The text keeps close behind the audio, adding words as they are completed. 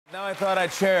Now I thought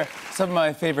I'd share some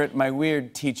of my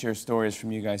weird teacher stories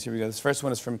from you guys. Here we go. This first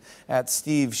one is from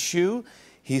 @Steve Shue.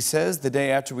 He says, the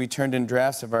day after we turned in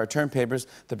drafts of our term papers,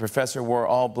 the professor wore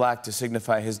all black to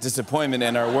signify his disappointment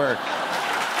in our work.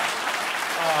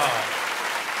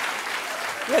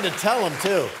 You had to tell him, too.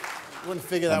 You wouldn't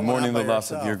figure that one out by mourning the loss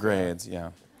yourself. of your grades,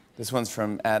 yeah. This one's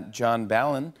from @John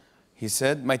Ballin. He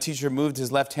said, my teacher moved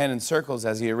his left hand in circles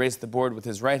as he erased the board with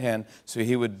his right hand so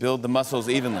he would build the muscles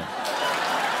evenly.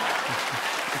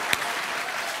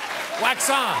 Wax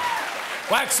on.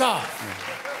 Wax off.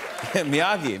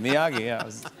 Miyagi, yeah.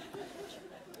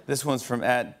 This one's from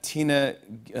 @Tina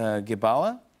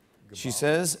Gibala. She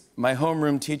says, my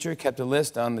homeroom teacher kept a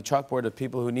list on the chalkboard of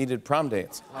people who needed prom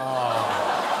dates.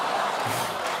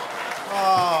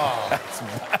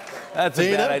 That's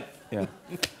a bad idea. Yeah.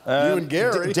 You and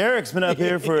Gary. Derek's been up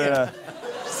here for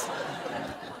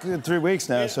good 3 weeks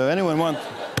now, so anyone wants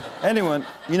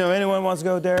to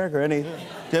go, Derek, or do you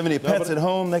have any pets at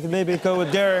home that can maybe go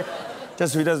with Derek,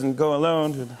 just so he doesn't go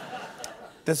alone?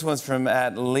 This one's from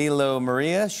 @Lilo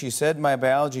Maria. She said, my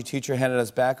biology teacher handed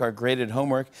us back our graded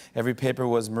homework. Every paper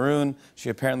was maroon. She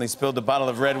apparently spilled a bottle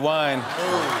of red wine.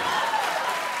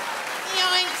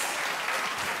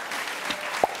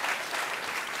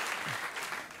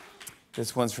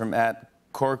 This one's from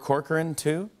 @Corcoran,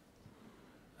 too.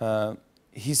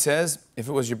 He says, if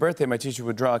it was your birthday, my teacher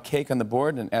would draw a cake on the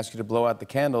board and ask you to blow out the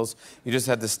candles. You just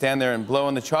had to stand there and blow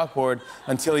on the chalkboard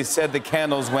until he said the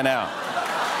candles went out.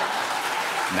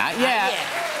 Not yet.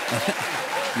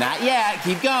 Not yet.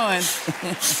 Keep going.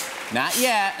 Not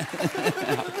yet.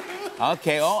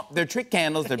 Okay, oh, they're trick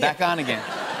candles. They're back on again.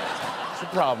 What's the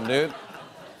problem, dude?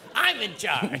 I'm in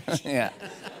charge. Yeah,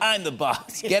 I'm the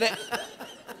boss. Get it?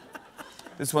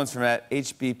 This one's from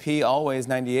 @HBP Always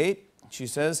 98. She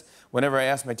says, whenever I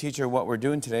ask my teacher what we're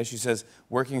doing today, she says,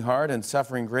 working hard and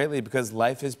suffering greatly because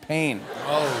life is pain.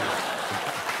 Oh.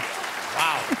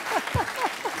 Wow.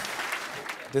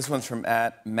 This one's from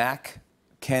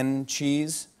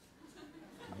 @MacKenCheese.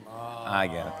 Oh, I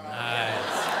get it.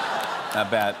 Nice.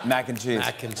 Not bad. Mac and cheese.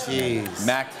 Mac and cheese.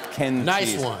 MacKenCheese.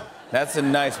 Nice one. That's a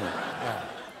nice one. Yeah.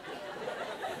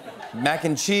 Mac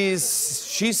and cheese,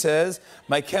 she says,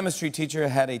 my chemistry teacher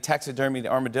had a taxidermied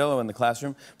armadillo in the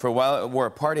classroom. For a while, it wore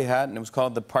a party hat, and it was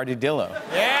called the Partydillo.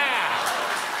 Yeah!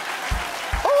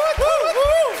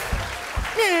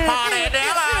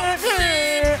 Partydillo!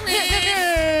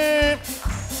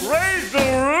 Raise the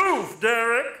roof,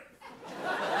 Derek!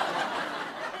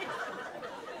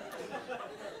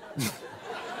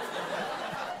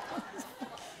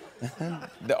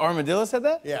 The armadillo said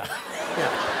that? Yeah.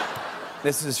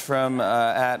 This is from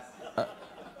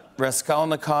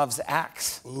Raskolnikov's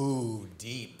Axe. Ooh,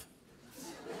 deep.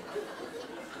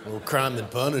 More crime than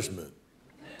punishment.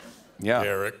 Yeah.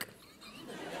 Derek.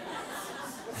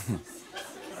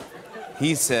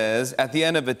 He says, at the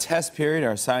end of a test period,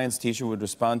 our science teacher would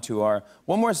respond to our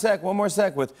one more sec,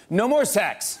 with no more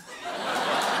sex.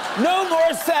 No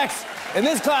more sex in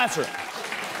this classroom.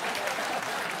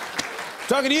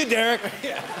 Talking to you, Derek.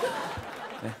 Yeah.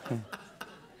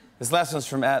 This last one's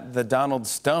from @the Donald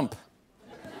Stump.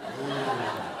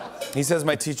 He says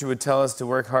my teacher would tell us to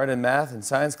work hard in math and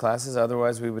science classes,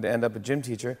 otherwise we would end up a gym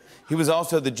teacher. He was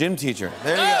also the gym teacher.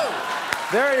 There you go.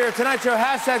 There are your Tonight Show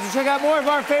hashtags. To check out more of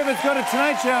our favorites, go to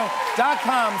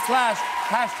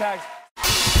tonightshow.com/hashtags.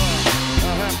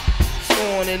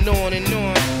 On and on and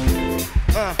on.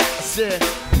 I said,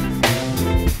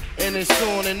 and it's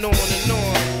on and on and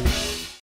on.